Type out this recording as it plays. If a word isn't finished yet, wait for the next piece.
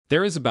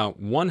There is about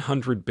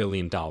 $100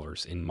 billion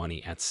in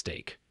money at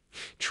stake.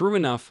 True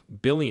enough,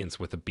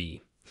 billions with a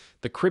B.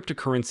 The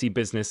cryptocurrency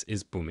business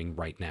is booming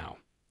right now.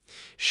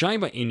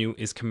 Shiba Inu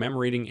is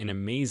commemorating an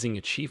amazing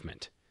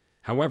achievement.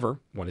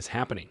 However, what is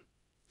happening?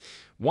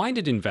 Why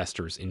did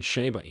investors in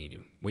Shiba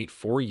Inu wait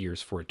 4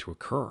 years for it to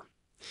occur?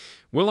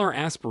 Will our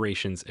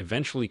aspirations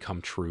eventually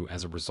come true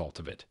as a result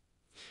of it?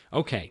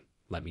 Okay,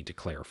 let me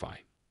clarify.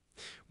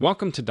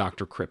 Welcome to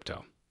Dr.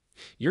 Crypto,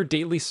 your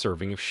daily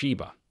serving of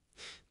Shiba.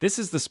 This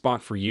is the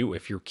spot for you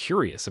if you're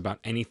curious about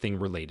anything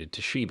related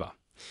to Shiba.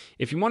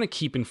 If you want to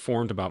keep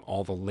informed about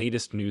all the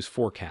latest news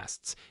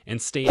forecasts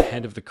and stay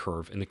ahead of the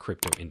curve in the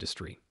crypto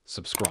industry,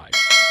 subscribe.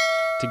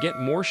 To get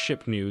more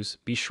SHIB news,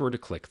 be sure to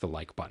click the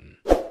like button.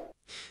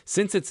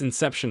 Since its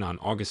inception on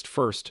August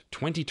 1st,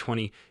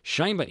 2020,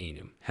 Shiba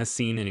Inu has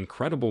seen an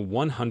incredible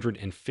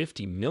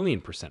 150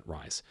 million%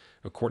 rise,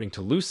 according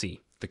to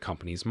Lucy, the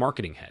company's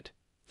marketing head.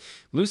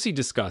 Lucy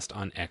discussed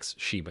on X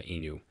Shiba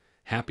Inu,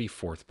 "Happy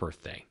 4th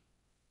birthday."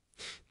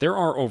 There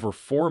are over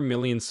 4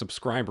 million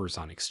subscribers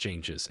on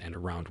exchanges and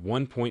around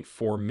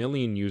 1.4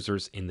 million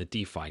users in the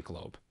DeFi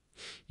globe.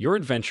 Your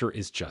adventure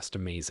is just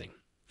amazing.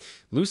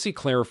 Lucy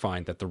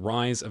clarified that the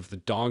rise of the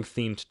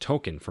dog-themed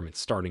token from its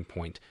starting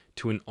point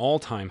to an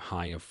all-time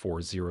high of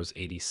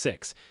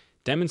 4086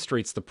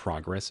 demonstrates the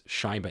progress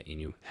Shiba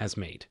Inu has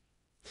made.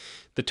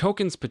 The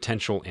token's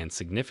potential and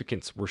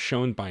significance were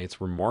shown by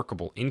its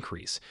remarkable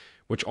increase,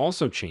 which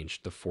also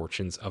changed the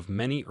fortunes of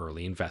many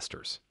early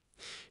investors.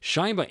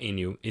 Shiba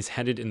Inu is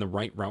headed in the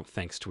right route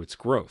thanks to its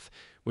growth,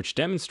 which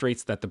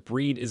demonstrates that the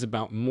breed is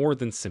about more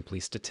than simply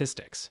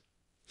statistics.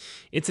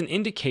 It's an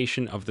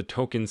indication of the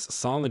token's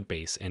solid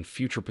base and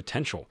future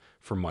potential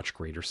for much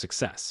greater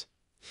success.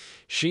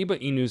 Shiba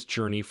Inu's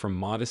journey from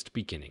modest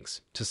beginnings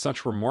to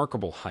such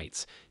remarkable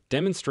heights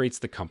demonstrates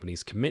the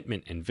company's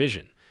commitment and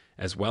vision,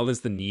 as well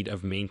as the need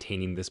of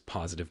maintaining this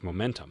positive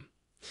momentum.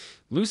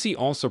 Lucy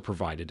also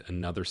provided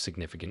another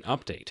significant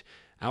update,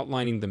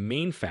 outlining the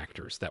main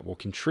factors that will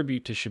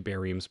contribute to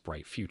Shibarium's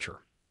bright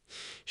future.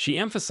 She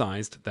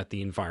emphasized that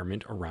the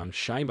environment around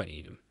Shiba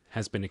Inu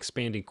has been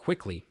expanding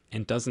quickly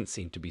and doesn't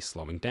seem to be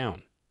slowing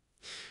down.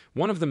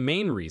 One of the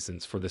main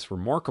reasons for this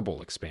remarkable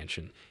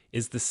expansion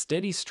is the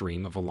steady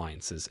stream of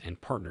alliances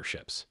and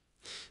partnerships.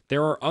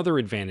 There are other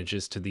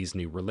advantages to these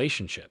new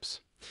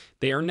relationships.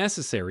 They are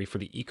necessary for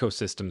the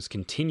ecosystem's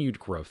continued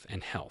growth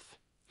and health.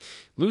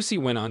 Lucy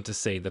went on to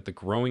say that the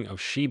growing of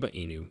Shiba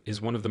Inu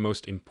is one of the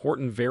most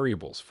important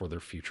variables for their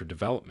future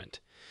development.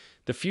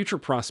 The future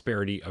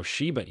prosperity of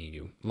Shiba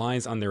Inu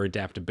lies on their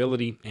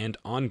adaptability and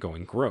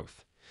ongoing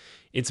growth.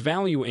 Its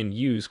value and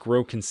use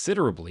grow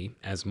considerably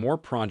as more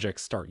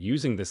projects start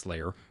using this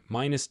layer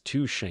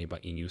 -2 Shiba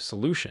Inu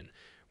solution,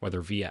 whether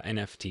via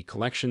NFT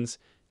collections,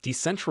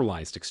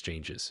 decentralized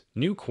exchanges,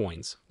 new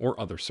coins, or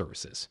other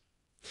services.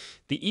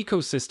 The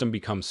ecosystem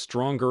becomes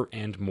stronger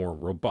and more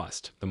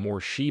robust the more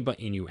Shiba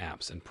Inu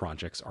apps and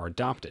projects are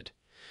adopted.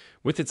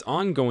 With its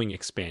ongoing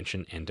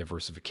expansion and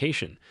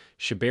diversification,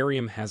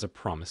 Shibarium has a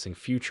promising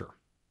future.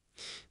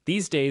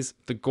 These days,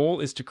 the goal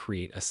is to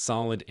create a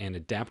solid and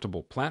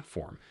adaptable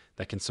platform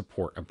that can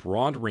support a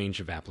broad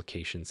range of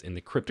applications in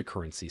the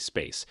cryptocurrency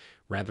space,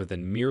 rather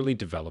than merely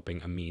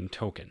developing a meme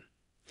token.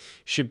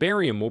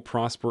 Shibarium will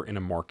prosper in a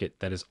market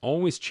that is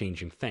always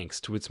changing thanks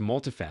to its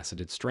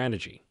multifaceted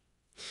strategy.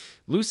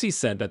 Lucy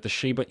said that the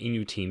Shiba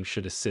Inu team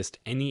should assist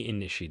any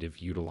initiative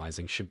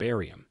utilizing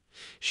Shibarium.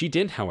 She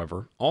did,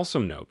 however, also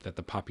note that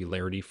the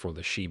popularity for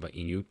the Shiba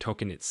Inu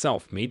token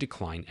itself may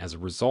decline as a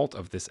result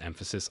of this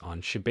emphasis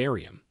on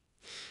Shibarium.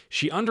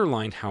 She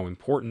underlined how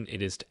important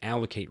it is to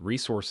allocate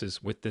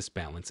resources with this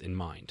balance in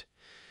mind.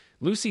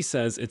 Lucy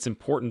says it's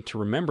important to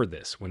remember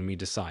this when we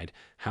decide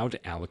how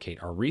to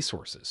allocate our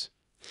resources.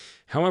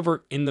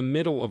 However, in the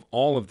middle of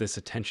all of this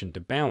attention to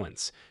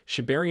balance,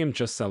 Shibarium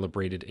just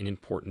celebrated an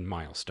important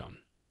milestone.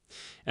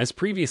 As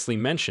previously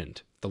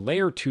mentioned, the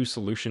Layer 2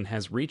 solution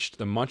has reached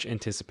the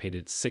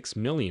much-anticipated 6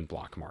 million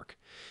block mark.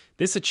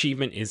 This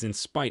achievement is in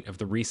spite of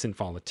the recent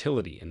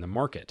volatility in the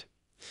market.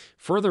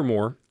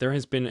 Furthermore, there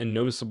has been a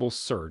noticeable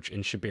surge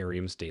in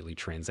Shibarium's daily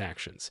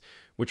transactions,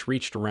 which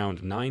reached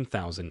around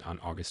 9,000 on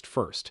August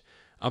 1st,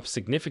 up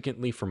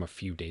significantly from a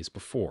few days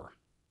before.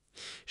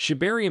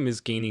 Shibarium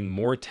is gaining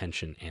more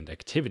attention and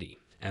activity,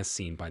 as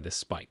seen by this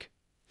spike.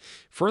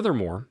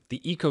 Furthermore, the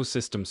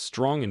ecosystem's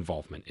strong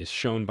involvement is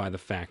shown by the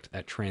fact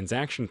that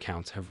transaction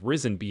counts have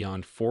risen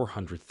beyond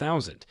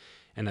 400,000,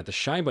 and that the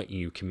Shiba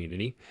Inu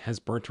community has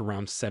burnt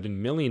around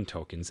 7 million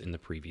tokens in the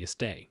previous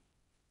day.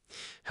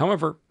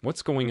 However,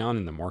 what's going on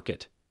in the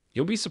market?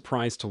 You'll be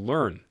surprised to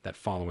learn that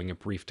following a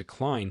brief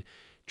decline,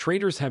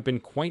 traders have been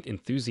quite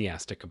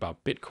enthusiastic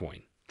about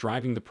Bitcoin,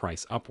 driving the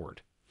price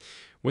upward.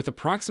 With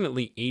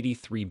approximately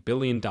 $83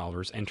 billion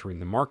entering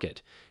the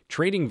market,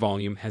 trading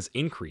volume has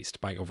increased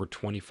by over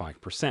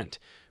 25%,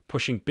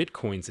 pushing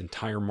Bitcoin's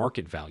entire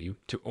market value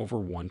to over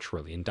 $1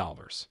 trillion.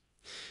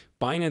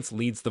 Binance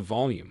leads the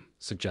volume,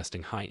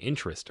 suggesting high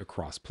interest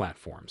across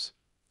platforms.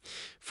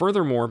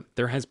 Furthermore,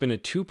 there has been a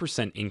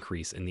 2%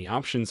 increase in the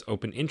options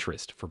open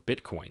interest for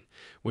Bitcoin,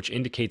 which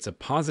indicates a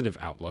positive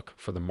outlook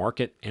for the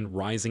market and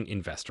rising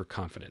investor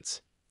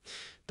confidence.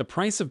 The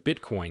price of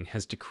Bitcoin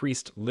has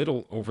decreased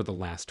little over the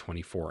last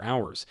 24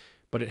 hours,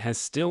 but it has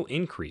still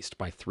increased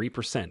by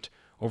 3%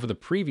 over the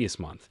previous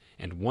month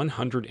and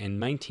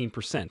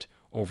 119%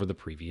 over the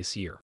previous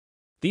year.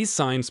 These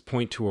signs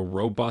point to a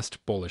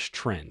robust bullish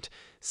trend,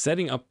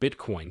 setting up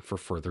Bitcoin for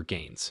further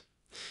gains.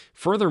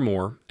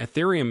 Furthermore,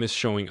 Ethereum is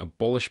showing a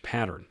bullish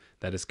pattern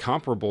that is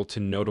comparable to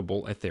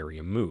notable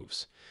Ethereum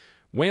moves.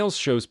 Whales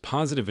shows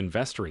positive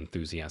investor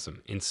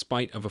enthusiasm in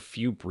spite of a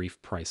few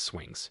brief price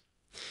swings.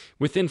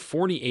 Within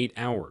 48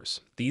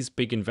 hours, these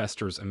big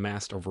investors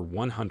amassed over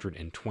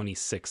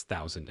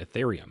 126,000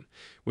 Ethereum,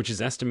 which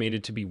is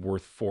estimated to be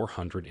worth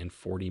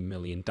 $440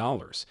 million,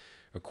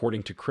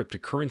 according to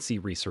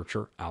cryptocurrency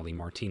researcher Ali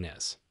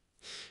Martinez.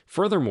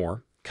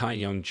 Furthermore,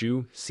 Kai-Young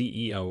Ju,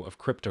 CEO of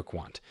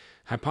CryptoQuant,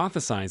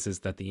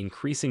 hypothesizes that the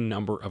increasing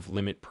number of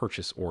limit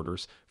purchase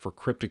orders for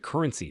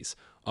cryptocurrencies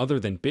other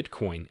than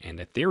Bitcoin and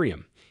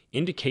Ethereum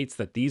indicates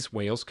that these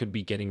whales could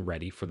be getting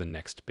ready for the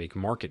next big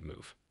market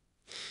move.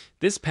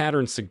 This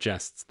pattern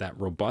suggests that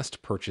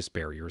robust purchase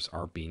barriers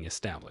are being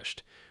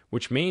established,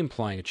 which may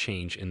imply a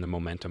change in the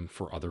momentum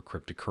for other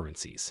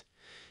cryptocurrencies.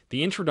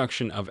 The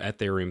introduction of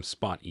Ethereum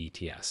spot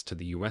ETS to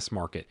the US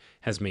market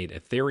has made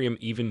Ethereum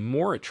even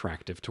more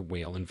attractive to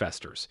whale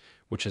investors,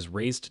 which has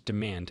raised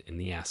demand in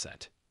the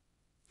asset.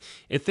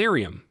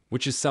 Ethereum,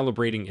 which is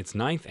celebrating its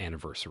 9th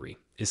anniversary,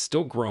 is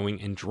still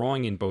growing and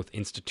drawing in both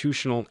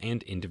institutional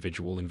and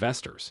individual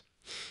investors.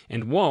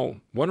 And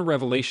whoa, what a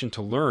revelation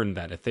to learn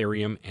that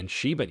Ethereum and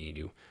Shiba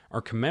Inu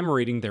are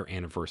commemorating their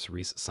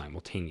anniversaries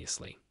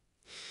simultaneously.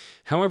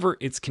 However,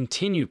 its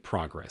continued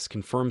progress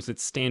confirms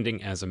its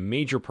standing as a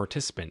major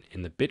participant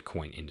in the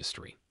Bitcoin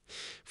industry.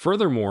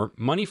 Furthermore,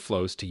 money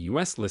flows to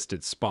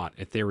US-listed spot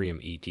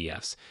Ethereum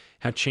ETFs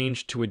have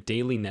changed to a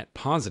daily net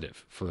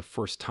positive for the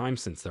first time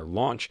since their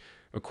launch,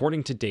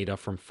 according to data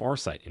from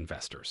Farsight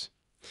investors.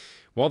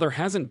 While there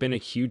hasn't been a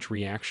huge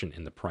reaction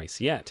in the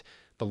price yet,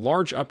 the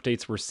large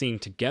updates we're seeing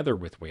together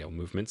with whale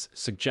movements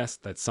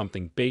suggest that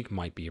something big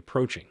might be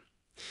approaching.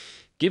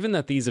 Given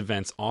that these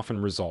events often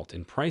result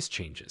in price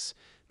changes,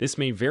 this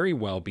may very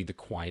well be the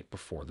quiet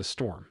before the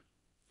storm.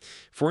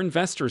 For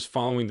investors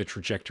following the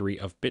trajectory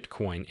of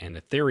Bitcoin and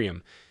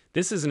Ethereum,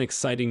 this is an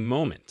exciting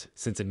moment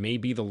since it may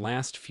be the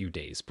last few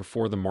days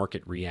before the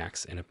market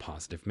reacts in a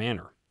positive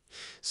manner.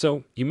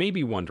 So, you may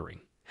be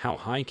wondering, how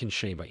high can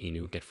Shiba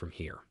Inu get from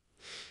here?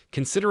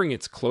 Considering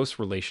its close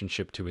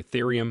relationship to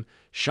Ethereum,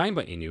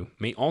 Shiba Inu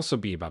may also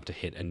be about to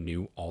hit a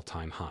new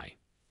all-time high.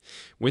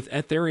 With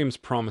Ethereum's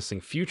promising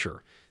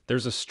future,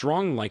 there's a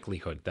strong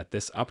likelihood that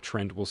this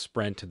uptrend will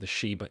spread to the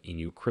Shiba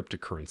Inu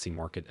cryptocurrency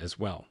market as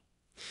well.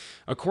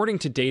 According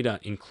to data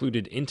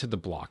included into the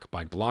block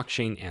by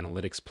blockchain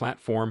analytics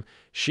platform,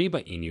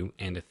 Shiba Inu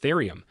and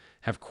Ethereum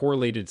have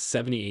correlated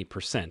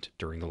 78%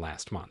 during the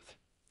last month.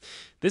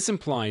 This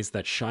implies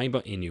that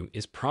Shiba Inu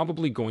is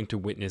probably going to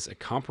witness a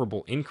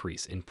comparable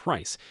increase in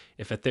price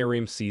if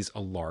Ethereum sees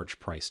a large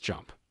price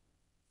jump.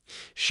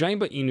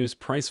 Shiba Inu's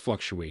price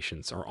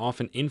fluctuations are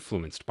often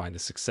influenced by the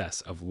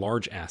success of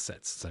large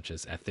assets such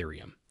as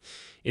Ethereum.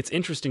 It's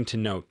interesting to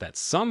note that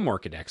some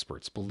market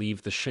experts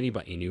believe the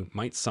Shiba Inu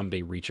might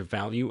someday reach a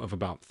value of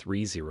about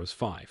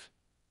 305.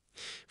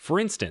 For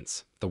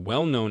instance, the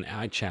well-known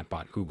AI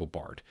chatbot Google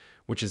Bard,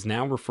 which is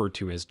now referred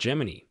to as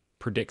Gemini,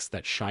 predicts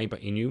that Shiba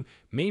Inu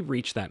may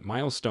reach that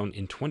milestone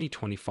in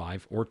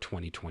 2025 or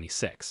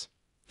 2026.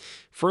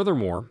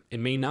 Furthermore, it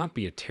may not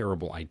be a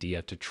terrible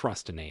idea to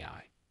trust an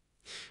AI.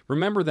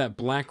 Remember that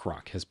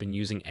BlackRock has been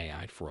using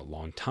AI for a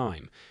long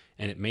time,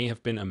 and it may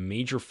have been a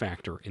major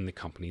factor in the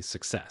company's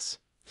success.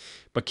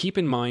 But keep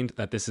in mind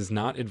that this is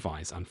not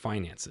advice on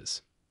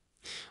finances.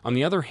 On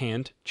the other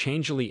hand,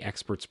 Changelly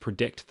experts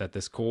predict that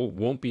this goal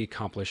won't be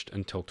accomplished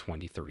until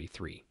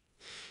 2033.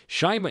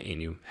 Shiba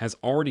Inu has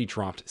already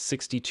dropped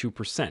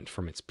 62%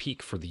 from its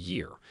peak for the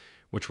year,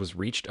 which was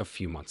reached a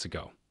few months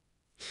ago.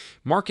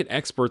 Market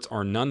experts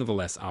are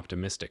nonetheless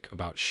optimistic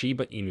about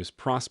Shiba Inu's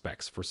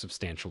prospects for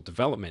substantial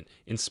development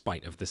in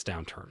spite of this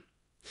downturn.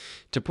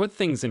 To put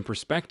things in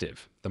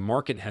perspective, the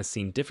market has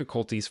seen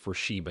difficulties for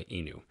Shiba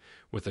Inu,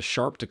 with a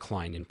sharp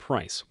decline in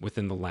price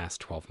within the last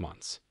 12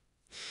 months.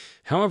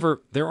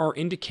 However, there are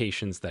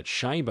indications that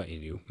Shiba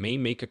Inu may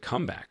make a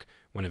comeback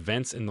when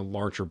events in the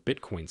larger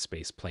Bitcoin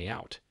space play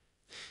out.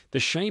 The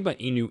Shiba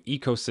Inu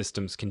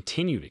ecosystem's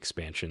continued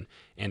expansion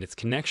and its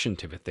connection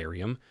to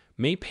Ethereum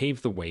may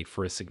pave the way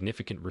for a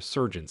significant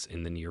resurgence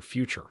in the near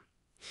future.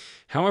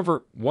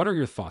 However, what are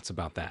your thoughts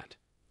about that?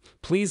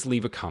 Please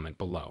leave a comment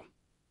below.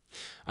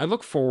 I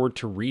look forward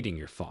to reading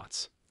your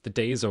thoughts. The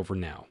day is over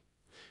now.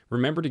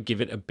 Remember to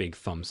give it a big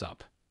thumbs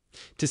up.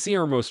 To see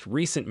our most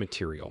recent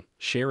material,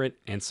 share it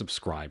and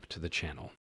subscribe to the channel.